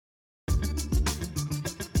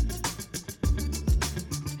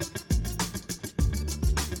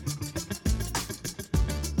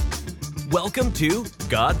Welcome to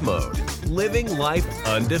God Mode, Living Life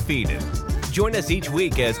Undefeated. Join us each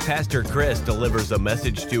week as Pastor Chris delivers a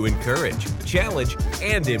message to encourage, challenge,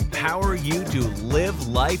 and empower you to live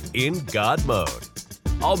life in God Mode.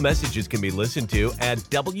 All messages can be listened to at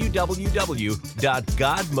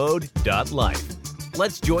www.godmode.life.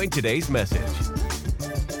 Let's join today's message.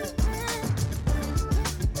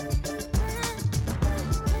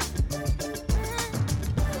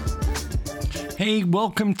 Hey,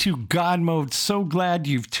 welcome to God Mode. So glad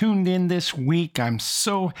you've tuned in this week. I'm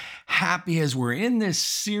so happy as we're in this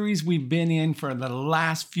series we've been in for the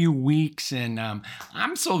last few weeks. And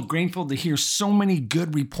I'm so grateful to hear so many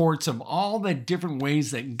good reports of all the different ways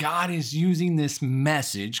that God is using this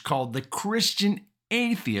message called the Christian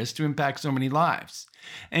Atheist to impact so many lives.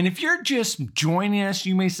 And if you're just joining us,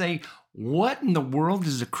 you may say, what in the world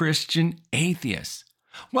is a Christian atheist?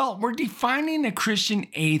 Well, we're defining a Christian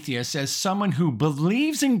atheist as someone who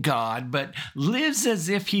believes in God but lives as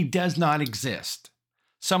if he does not exist.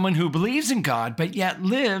 Someone who believes in God but yet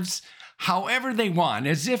lives however they want,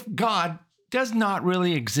 as if God does not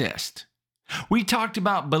really exist. We talked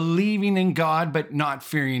about believing in God but not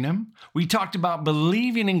fearing him. We talked about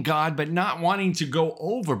believing in God but not wanting to go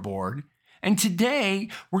overboard. And today,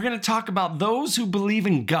 we're going to talk about those who believe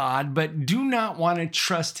in God but do not want to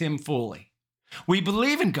trust him fully. We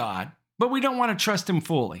believe in God, but we don't want to trust him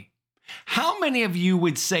fully. How many of you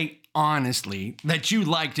would say honestly that you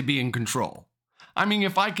like to be in control? I mean,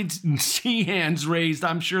 if I could see hands raised,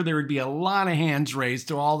 I'm sure there would be a lot of hands raised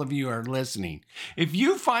to all of you who are listening. If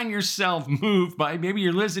you find yourself moved by, maybe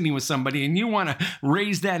you're listening with somebody and you want to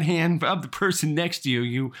raise that hand of the person next to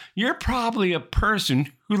you, you're probably a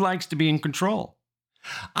person who likes to be in control.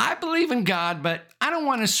 I believe in God, but I don't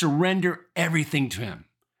want to surrender everything to him.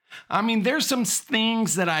 I mean, there's some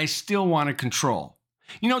things that I still want to control.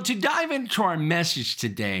 You know, to dive into our message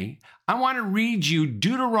today, I want to read you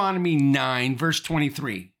Deuteronomy 9, verse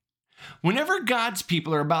 23. Whenever God's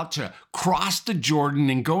people are about to cross the Jordan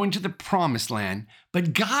and go into the promised land,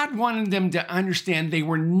 but God wanted them to understand they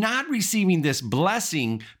were not receiving this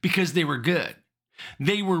blessing because they were good.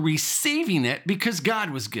 They were receiving it because God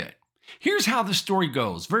was good. Here's how the story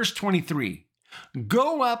goes. Verse 23.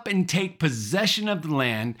 Go up and take possession of the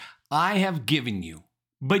land I have given you.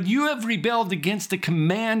 But you have rebelled against the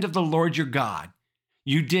command of the Lord your God.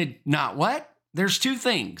 You did not what? There's two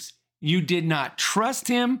things. You did not trust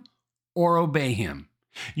him or obey him.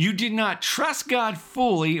 You did not trust God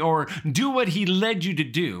fully or do what he led you to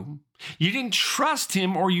do. You didn't trust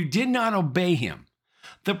him or you did not obey him.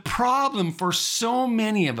 The problem for so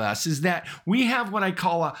many of us is that we have what I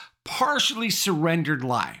call a partially surrendered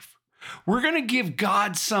life. We're going to give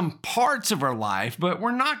God some parts of our life, but we're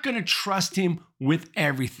not going to trust him with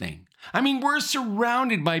everything. I mean, we're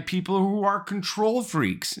surrounded by people who are control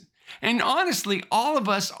freaks. And honestly, all of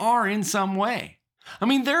us are in some way. I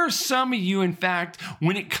mean, there are some of you, in fact,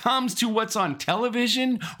 when it comes to what's on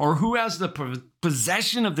television or who has the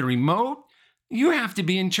possession of the remote, you have to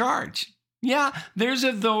be in charge. Yeah, there's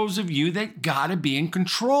those of you that got to be in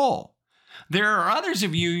control. There are others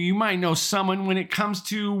of you might know someone when it comes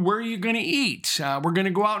to where you're going to eat. We're going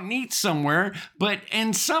to go out and eat somewhere,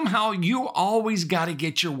 and somehow you always got to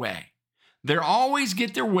get your way. They always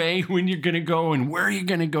get their way when you're going to go and where you're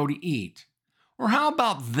going to go to eat. Or how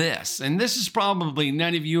about this? And this is probably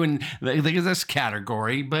none of you in this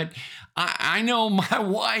category, but I know my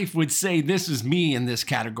wife would say this is me in this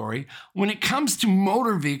category. When it comes to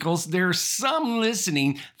motor vehicles, there's some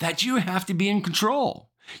listening that you have to be in control.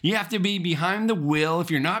 You have to be behind the wheel. If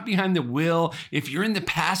you're not behind the wheel, if you're in the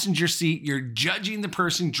passenger seat, you're judging the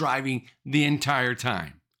person driving the entire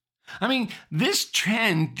time. I mean, this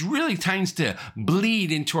trend really tends to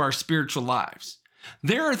bleed into our spiritual lives.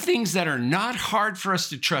 There are things that are not hard for us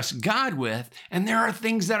to trust God with, and there are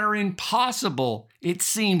things that are impossible, it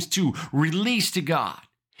seems, to release to God.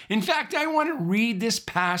 In fact, I want to read this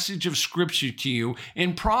passage of scripture to you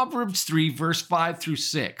in Proverbs 3, verse 5 through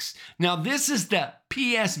 6. Now, this is the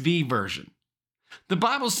PSV version. The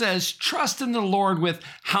Bible says, trust in the Lord with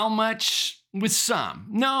how much? With some.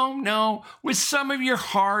 No, with some of your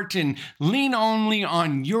heart, and lean only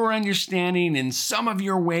on your understanding. In some of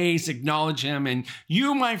your ways, acknowledge him. And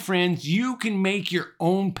you, my friends, you can make your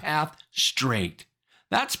own path straight.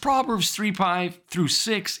 That's Proverbs 3, 5 through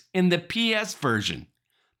 6 in the PS version.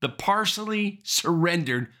 The partially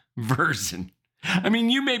surrendered version. I mean,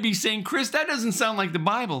 you may be saying, Chris, that doesn't sound like the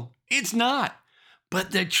Bible. It's not. But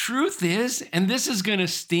the truth is, and this is going to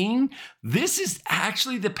sting, this is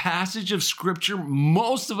actually the passage of scripture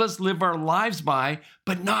most of us live our lives by,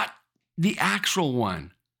 but not the actual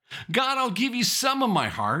one. God, I'll give you some of my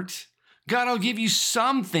heart. God, I'll give you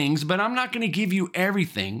some things, but I'm not going to give you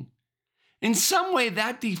everything. In some way,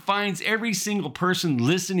 that defines every single person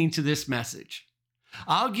listening to this message.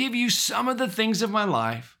 I'll give you some of the things of my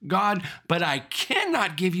life, God, but I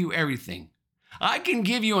cannot give you everything. I can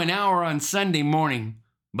give you an hour on Sunday morning,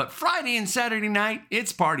 but Friday and Saturday night,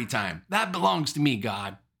 it's party time. That belongs to me,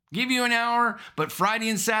 God. Give you an hour, but Friday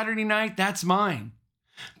and Saturday night, that's mine.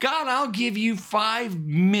 God, I'll give you 5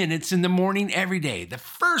 minutes in the morning every day, the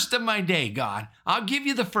first of my day, God. I'll give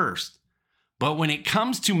you the first. But when it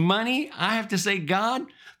comes to money, I have to say, God,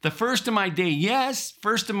 the first of my day, yes.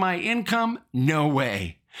 First of my income, no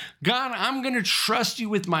way. God, I'm going to trust you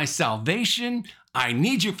with my salvation. I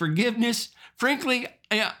need your forgiveness. Frankly,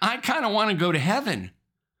 I kind of want to go to heaven.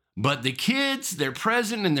 But the kids, their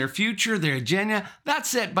present and their future, their agenda, that's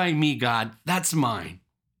set by me, God. That's mine.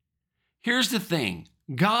 Here's the thing.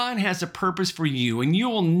 God has a purpose for you, and you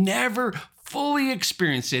will never fully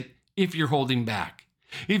experience it if you're holding back.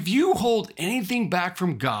 If you hold anything back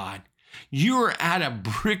from God, you are at a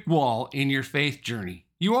brick wall in your faith journey.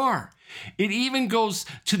 You are. It even goes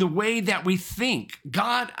to the way that we think.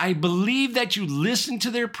 God, I believe that you listen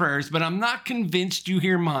to their prayers, but I'm not convinced you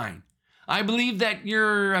hear mine. I believe that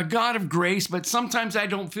you're a God of grace, but sometimes I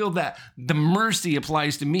don't feel that the mercy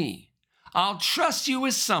applies to me. I'll trust you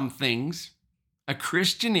with some things. A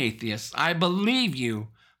Christian atheist, I believe you,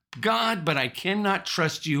 God, but I cannot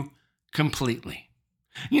trust you completely.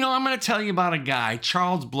 You know, I'm going to tell you about a guy,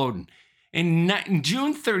 Charles Blodin. In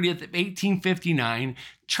June 30th of 1859,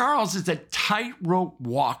 Charles is a tightrope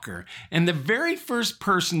walker and the very first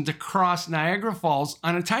person to cross Niagara Falls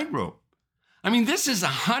on a tightrope. I mean, this is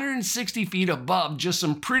 160 feet above just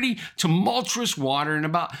some pretty tumultuous water and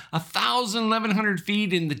about 1,100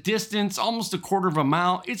 feet in the distance, almost a quarter of a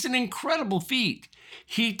mile. It's an incredible feat.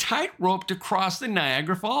 He tightroped across the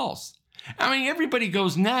Niagara Falls. I mean, everybody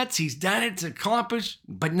goes nuts. He's done it, it's accomplished,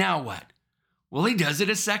 but now what? Well, he does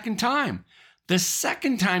it a second time. The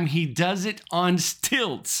second time he does it on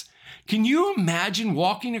stilts. Can you imagine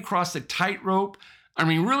walking across a tightrope? I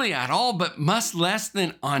mean, really at all, but much less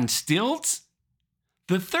than on stilts?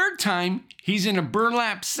 The third time, he's in a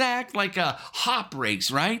burlap sack like a hop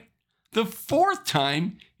race, right? The fourth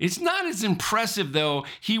time, it's not as impressive though.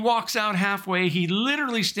 He walks out halfway. He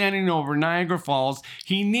literally standing over Niagara Falls.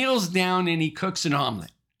 He kneels down and he cooks an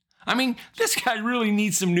omelet. I mean, this guy really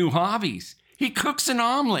needs some new hobbies. He cooks an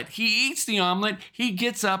omelet. He eats the omelet. He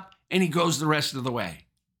gets up and he goes the rest of the way.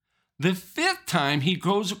 The fifth time, he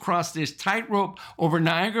goes across this tightrope over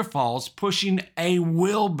Niagara Falls, pushing a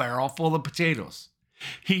wheelbarrow full of potatoes.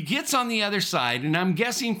 He gets on the other side, and I'm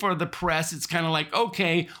guessing for the press, it's kind of like,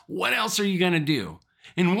 okay, what else are you going to do?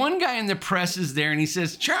 And one guy in the press is there, and he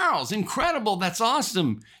says, Charles, incredible, that's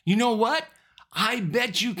awesome. You know what? I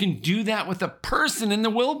bet you can do that with a person in the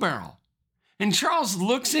wheelbarrow. And Charles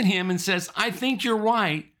looks at him and says, I think you're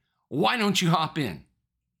right. Why don't you hop in?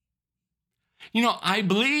 You know, I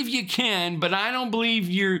believe you can, but I don't believe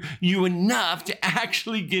you enough to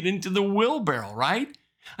actually get into the wheelbarrow, right?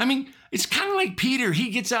 I mean, it's kind of like Peter. He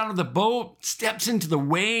gets out of the boat, steps into the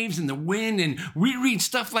waves and the wind, and we read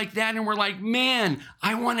stuff like that, and we're like, man,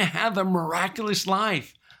 I want to have a miraculous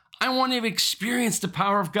life. I want to experience the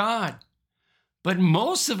power of God. But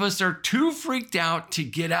most of us are too freaked out to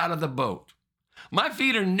get out of the boat. My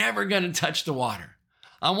feet are never going to touch the water.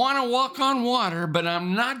 I want to walk on water, but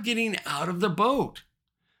I'm not getting out of the boat.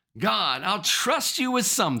 God, I'll trust you with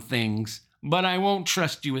some things, but I won't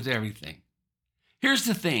trust you with everything. Here's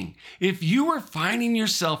the thing. If you are finding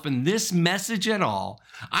yourself in this message at all,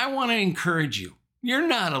 I want to encourage you. You're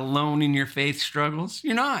not alone in your faith struggles.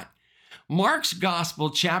 You're not. Mark's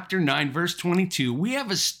Gospel, chapter 9, verse 22, we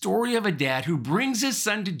have a story of a dad who brings his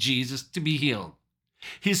son to Jesus to be healed.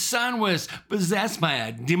 His son was possessed by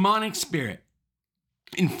a demonic spirit.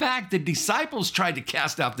 In fact, the disciples tried to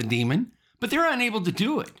cast out the demon, but they're unable to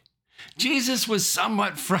do it. Jesus was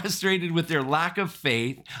somewhat frustrated with their lack of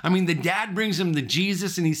faith. I mean, the dad brings him to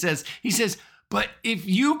Jesus and he says, but if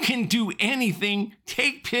you can do anything,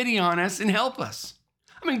 take pity on us and help us.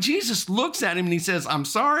 I mean, Jesus looks at him and he says, I'm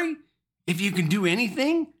sorry, if you can do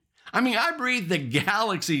anything? I mean, I breathe the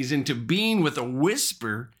galaxies into being with a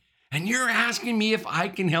whisper, and you're asking me if I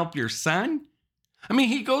can help your son? I mean,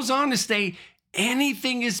 he goes on to say,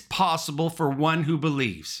 anything is possible for one who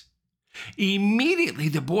believes. Immediately,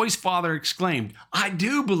 the boy's father exclaimed, I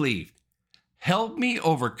do believe. Help me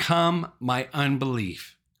overcome my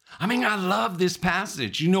unbelief. I mean, I love this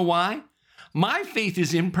passage. You know why? My faith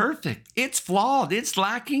is imperfect. It's flawed. It's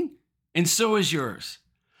lacking. And so is yours.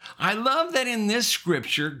 I love that in this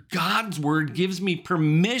scripture, God's word gives me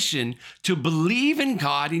permission to believe in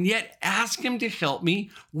God and yet ask him to help me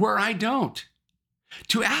where I don't.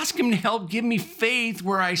 To ask him to help give me faith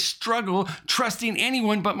where I struggle trusting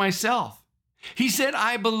anyone but myself. He said,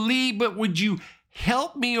 I believe, but would you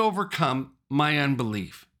help me overcome my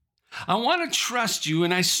unbelief? I want to trust you,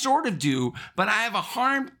 and I sort of do, but I have a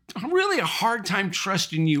hard time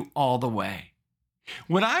trusting you all the way.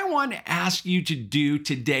 What I want to ask you to do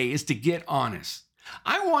today is to get honest.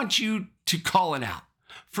 I want you to call it out.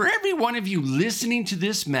 For every one of you listening to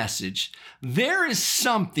this message, there is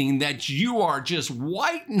something that you are just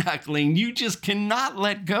white knuckling, you just cannot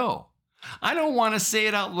let go. I don't want to say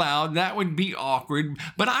it out loud, that would be awkward,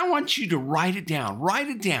 but I want you to write it down. Write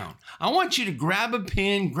it down. I want you to grab a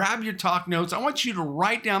pen, grab your talk notes. I want you to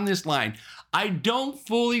write down this line. I don't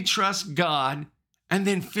fully trust God, and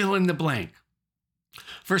then fill in the blank.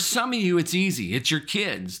 For some of you, it's easy. It's your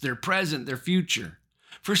kids, their present, their future.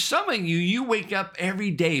 For some of you, you wake up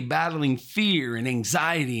every day battling fear and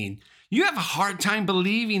anxiety, and you have a hard time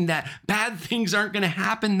believing that bad things aren't going to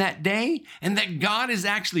happen that day and that God is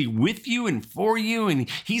actually with you and for you and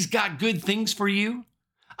he's got good things for you.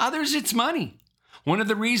 Others, it's money. One of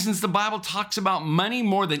the reasons the Bible talks about money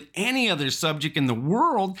more than any other subject in the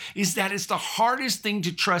world is that it's the hardest thing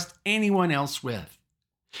to trust anyone else with.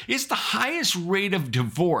 It's the highest rate of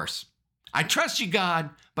divorce. I trust you, God,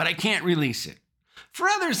 but I can't release it. For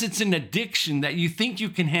others, it's an addiction that you think you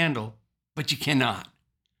can handle, but you cannot.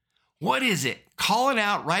 What is it? Call it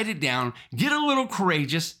out, write it down, get a little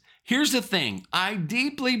courageous. Here's the thing. I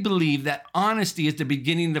deeply believe that honesty is the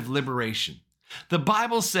beginning of liberation. The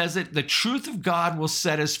Bible says it, the truth of God will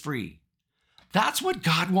set us free. That's what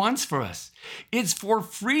God wants for us. It's for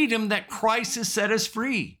freedom that Christ has set us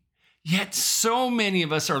free. Yet so many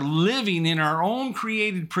of us are living in our own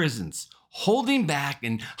created prisons, holding back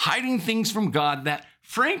and hiding things from God that,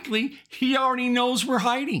 frankly, he already knows we're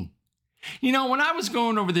hiding. You know, when I was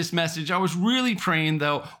going over this message, I was really praying,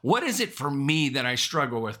 though, what is it for me that I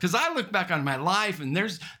struggle with? Because I look back on my life and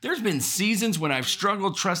there's been seasons when I've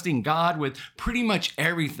struggled trusting God with pretty much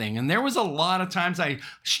everything. And there was a lot of times I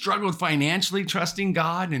struggled financially trusting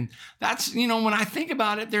God. And that's, you know, when I think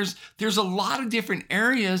about it, there's a lot of different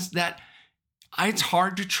areas that it's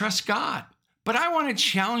hard to trust God. But I want to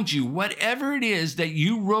challenge you, whatever it is that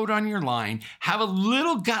you wrote on your line, have a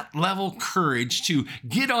little gut level courage to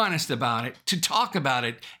get honest about it, to talk about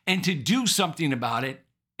it, and to do something about it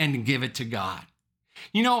and to give it to God.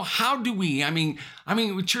 You know, how do we,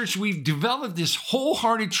 with church, we've developed this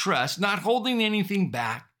wholehearted trust, not holding anything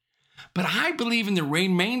back. But I believe in the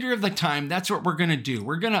remainder of the time, that's what we're going to do.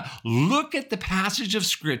 We're going to look at the passage of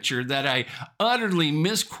scripture that I utterly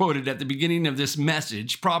misquoted at the beginning of this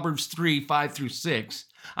message, Proverbs 3, 5-6.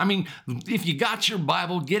 If you got your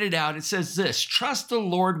Bible, get it out. It says this, trust the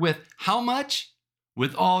Lord with how much?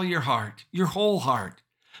 With all your heart, your whole heart.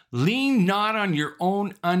 Lean not on your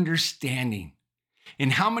own understanding. In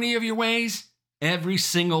how many of your ways? Every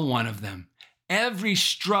single one of them. Every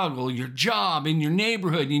struggle, your job, in your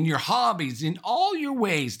neighborhood, in your hobbies, in all your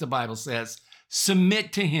ways, the Bible says,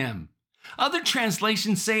 submit to him. Other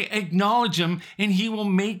translations say acknowledge him and he will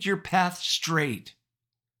make your path straight.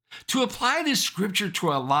 To apply this scripture to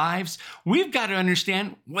our lives, we've got to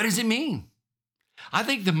understand, what does it mean? I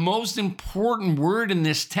think the most important word in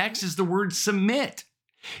this text is the word submit.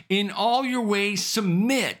 In all your ways,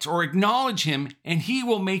 submit or acknowledge him and he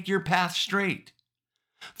will make your path straight.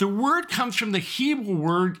 The word comes from the Hebrew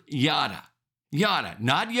word yada. Yada,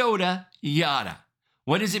 not Yoda, yada.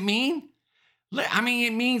 What does it mean?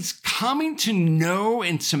 It means coming to know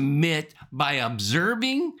and submit by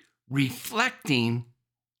observing, reflecting,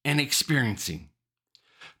 and experiencing.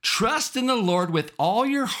 Trust in the Lord with all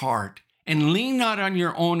your heart and lean not on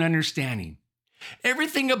your own understanding.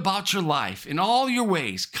 Everything about your life in all your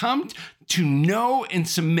ways, come to know and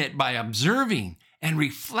submit by observing and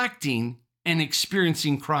reflecting and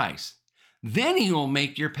experiencing Christ. Then he will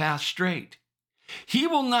make your path straight. He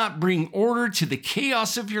will not bring order to the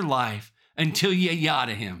chaos of your life until you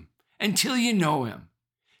yada him, until you know him.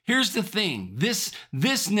 Here's the thing,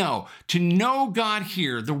 to know God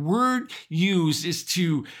here, the word used is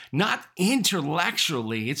to not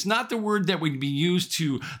intellectually, it's not the word that would be used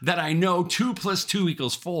to, that I know 2 + 2 =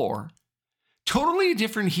 4. Totally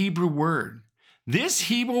different Hebrew word. This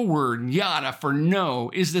Hebrew word, yada, for know,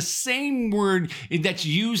 is the same word that's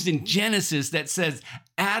used in Genesis that says,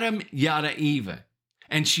 Adam yada Eve,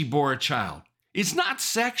 and she bore a child. It's not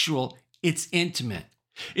sexual, it's intimate.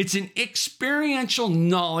 It's an experiential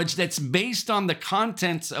knowledge that's based on the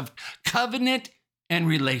contents of covenant and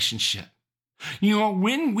relationship. You know,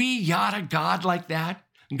 when we yada God like that,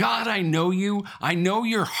 God, I know you. I know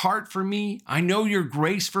your heart for me. I know your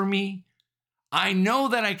grace for me. I know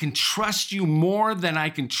that I can trust you more than I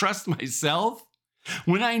can trust myself.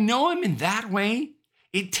 When I know him in that way,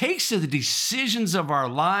 it takes to the decisions of our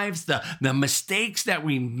lives, the mistakes that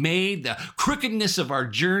we made, the crookedness of our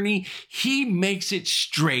journey. He makes it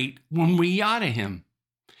straight when we yaw to him.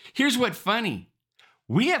 Here's what's funny.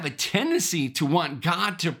 We have a tendency to want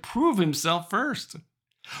God to prove himself first.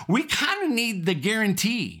 We kind of need the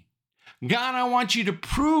guarantee. God, I want you to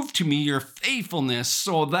prove to me your faithfulness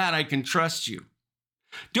so that I can trust you.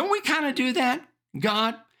 Don't we kind of do that?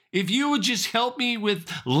 God, if you would just help me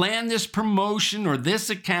with land this promotion or this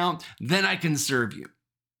account, then I can serve you.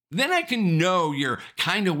 Then I can know you're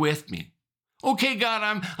kind of with me. Okay,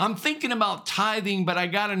 God, I'm thinking about tithing, but I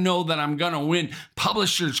got to know that I'm going to win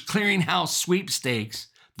Publishers Clearinghouse sweepstakes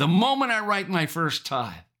the moment I write my first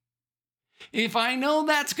tithe. If I know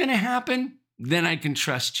that's going to happen, then I can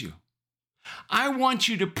trust you. I want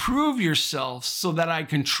you to prove yourself so that I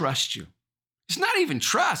can trust you. It's not even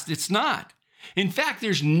trust. It's not. In fact,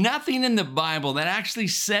 there's nothing in the Bible that actually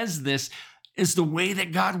says this is the way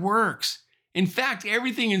that God works. In fact,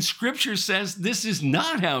 everything in Scripture says this is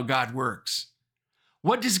not how God works.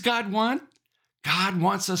 What does God want? God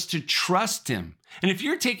wants us to trust him. And if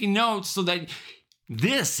you're taking notes so that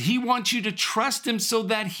he wants you to trust him so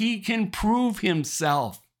that he can prove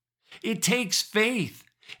himself. It takes faith.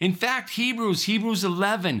 In fact, Hebrews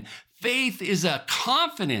 11, faith is a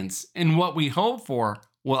confidence in what we hope for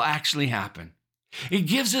will actually happen. It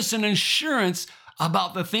gives us an assurance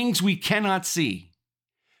about the things we cannot see.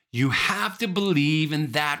 You have to believe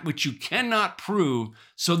in that which you cannot prove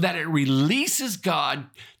so that it releases God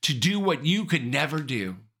to do what you could never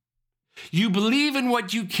do. You believe in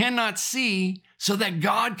what you cannot see so that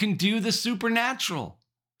God can do the supernatural.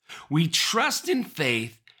 We trust in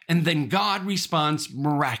faith, and then God responds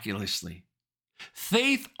miraculously.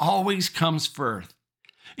 Faith always comes first.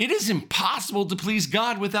 It is impossible to please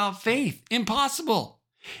God without faith. Impossible.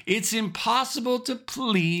 It's impossible to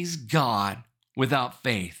please God without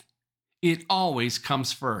faith. It always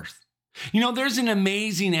comes first. You know, there's an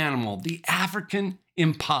amazing animal, the African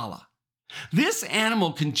impala. This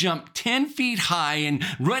animal can jump 10 feet high and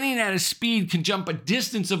running at a speed can jump a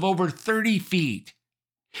distance of over 30 feet.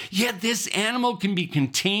 Yet this animal can be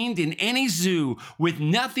contained in any zoo with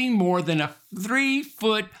nothing more than a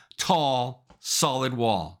 3-foot tall solid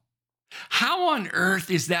wall. How on earth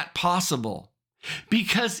is that possible?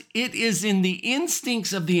 Because it is in the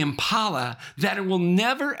instincts of the impala that it will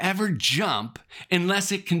never ever jump unless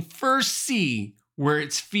it can first see where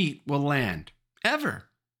its feet will land. Ever.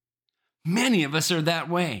 Many of us are that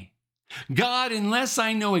way. God, unless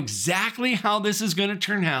I know exactly how this is going to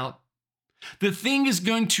turn out, the thing is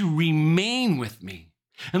going to remain with me.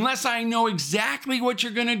 Unless I know exactly what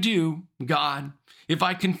you're going to do, God, if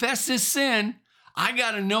I confess this sin, I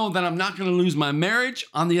got to know that I'm not going to lose my marriage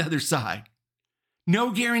on the other side.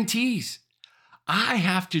 No guarantees. I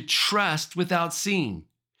have to trust without seeing.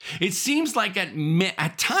 It seems like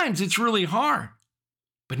at times it's really hard,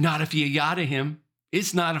 but not if you yaw to him.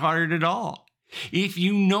 It's not hard at all. If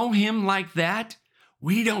you know him like that,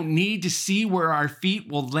 we don't need to see where our feet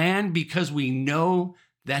will land because we know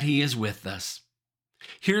that he is with us.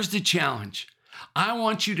 Here's the challenge. I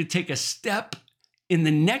want you to take a step in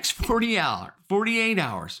the next 48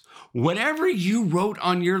 hours. Whatever you wrote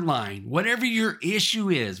on your line, whatever your issue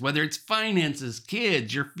is, whether it's finances,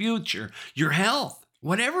 kids, your future, your health,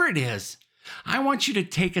 whatever it is, I want you to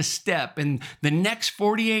take a step in the next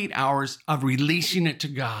 48 hours of releasing it to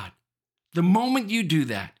God. The moment you do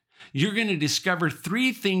that, you're going to discover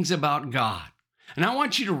 3 things about God. And I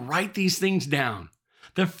want you to write these things down.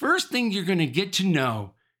 The first thing you're going to get to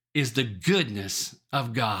know is the goodness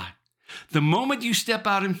of God. The moment you step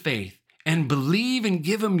out in faith and believe and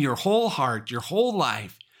give him your whole heart, your whole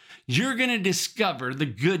life, you're going to discover the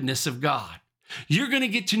goodness of God. You're going to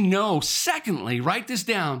get to know, secondly, write this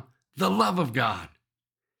down, the love of God.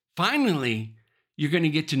 Finally, you're going to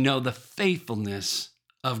get to know the faithfulness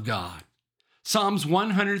of God. Psalms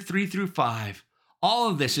 103-5. All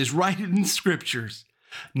of this is right in the scriptures.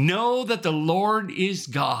 Know that the Lord is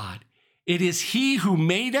God. It is he who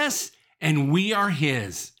made us and we are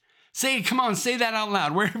his. Come on, say that out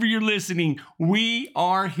loud. Wherever you're listening, we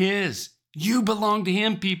are his. You belong to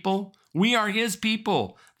him, people. We are his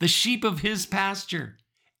people, the sheep of his pasture.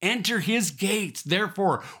 Enter his gates,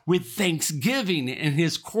 therefore, with thanksgiving and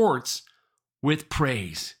his courts with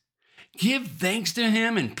praise. Give thanks to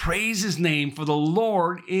him and praise his name, for the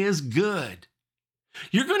Lord is good.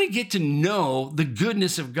 You're going to get to know the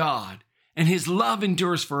goodness of God, and his love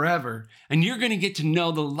endures forever. And you're going to get to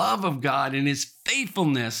know the love of God, and his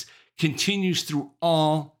faithfulness continues through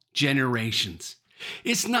all generations.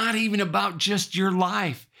 It's not even about just your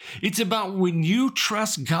life. It's about when you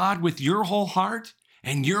trust God with your whole heart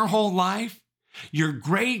and your whole life, your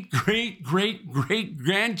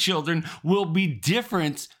great-great-great-great-grandchildren will be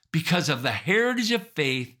different because of the heritage of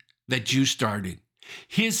faith that you started.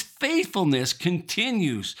 His faithfulness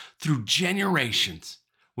continues through generations.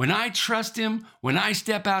 When I trust him, when I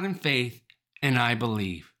step out in faith, and I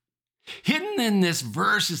believe. Hidden in this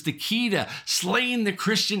verse is the key to slaying the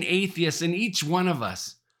Christian atheist in each one of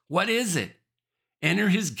us. What is it? Enter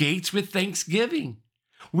his gates with thanksgiving.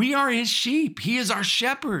 We are his sheep. He is our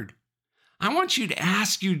shepherd. I want you to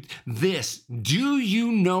ask you this. Do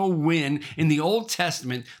you know when in the Old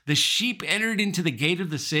Testament the sheep entered into the gate of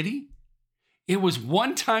the city? It was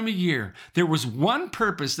one time a year. There was one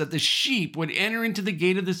purpose that the sheep would enter into the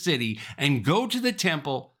gate of the city and go to the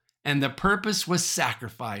temple, and the purpose was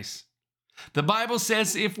sacrifice. The Bible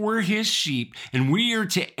says if we're his sheep and we are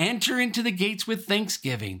to enter into the gates with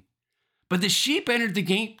thanksgiving, but the sheep entered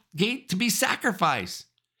the gate to be sacrificed.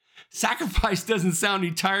 Sacrifice doesn't sound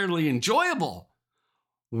entirely enjoyable.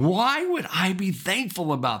 Why would I be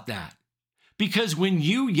thankful about that? Because when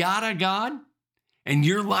you yada God and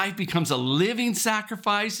your life becomes a living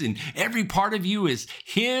sacrifice and every part of you is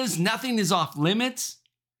his, nothing is off limits,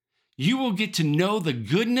 you will get to know the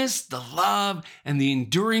goodness, the love, and the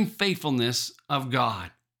enduring faithfulness of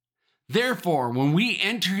God. Therefore, when we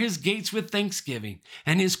enter his gates with thanksgiving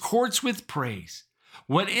and his courts with praise,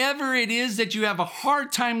 whatever it is that you have a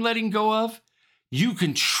hard time letting go of, you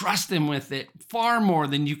can trust him with it far more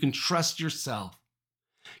than you can trust yourself.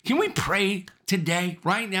 Can we pray today?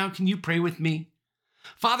 Right now, can you pray with me?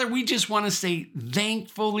 Father, we just want to say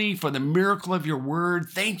thankfully for the miracle of your word.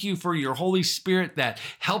 Thank you for your Holy Spirit that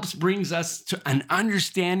brings us to an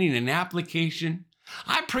understanding and application.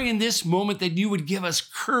 I pray in this moment that you would give us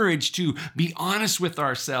courage to be honest with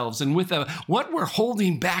ourselves and with what we're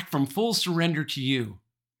holding back from full surrender to you.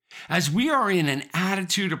 As we are in an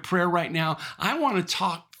attitude of prayer right now, I want to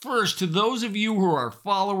talk first to those of you who are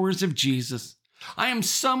followers of Jesus. I am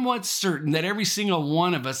somewhat certain that every single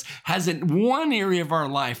one of us has in one area of our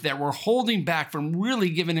life that we're holding back from really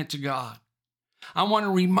giving it to God. I want to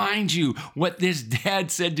remind you what this dad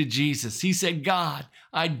said to Jesus. He said, God,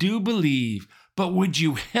 I do believe, but would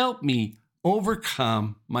you help me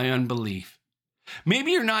overcome my unbelief?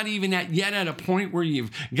 Maybe you're not even yet at a point where you've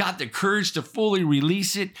got the courage to fully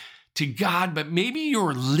release it to God, but maybe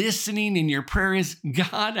you're listening and your prayer is,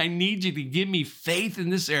 God, I need you to give me faith in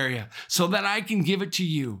this area so that I can give it to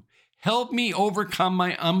you. Help me overcome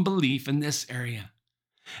my unbelief in this area.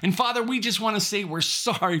 And Father, we just want to say we're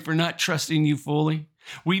sorry for not trusting you fully.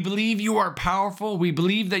 We believe you are powerful. We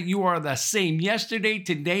believe that you are the same yesterday,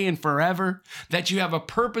 today, and forever, that you have a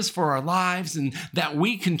purpose for our lives and that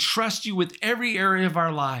we can trust you with every area of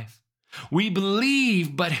our life. We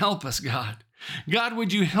believe, but help us, God. God,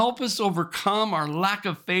 would you help us overcome our lack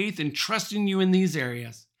of faith and trusting you in these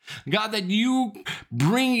areas? God, that you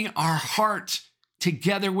bring our heart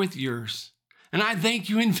together with yours. And I thank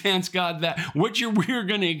you in advance, God, that what we're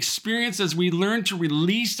going to experience as we learn to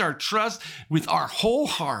release our trust with our whole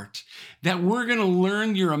heart, that we're going to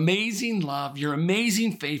learn your amazing love, your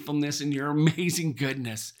amazing faithfulness, and your amazing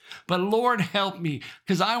goodness. But Lord, help me,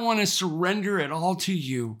 because I want to surrender it all to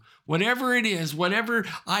you. Whatever it is, whatever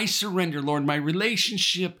I surrender, Lord, my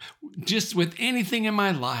relationship, just with anything in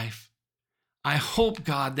my life, I hope,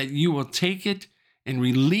 God, that you will take it and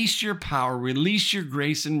release your power, release your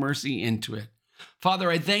grace and mercy into it. Father,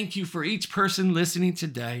 I thank you for each person listening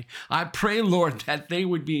today. I pray, Lord, that they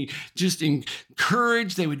would be just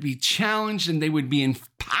encouraged, they would be challenged, and they would be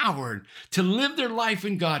empowered to live their life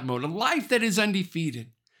in God mode, a life that is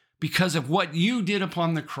undefeated because of what you did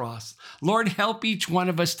upon the cross. Lord, help each one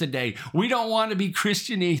of us today. We don't want to be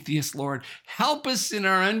Christian atheists, Lord. Help us in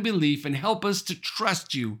our unbelief and help us to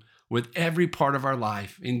trust you with every part of our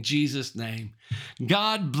life. In Jesus' name.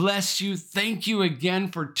 God bless you. Thank you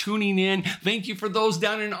again for tuning in. Thank you for those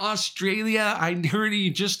down in Australia. I heard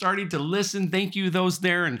you just started to listen. Thank you, those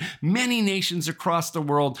there in many nations across the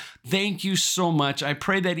world. Thank you so much. I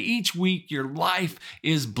pray that each week your life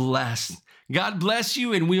is blessed. God bless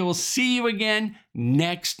you, and we will see you again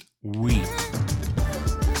next week.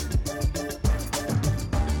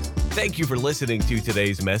 Thank you for listening to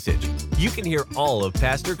today's message. You can hear all of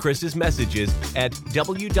Pastor Chris's messages at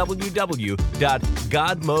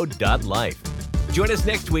www.godmode.life. Join us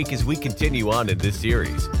next week as we continue on in this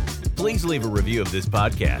series. Please leave a review of this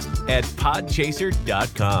podcast at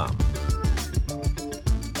podchaser.com.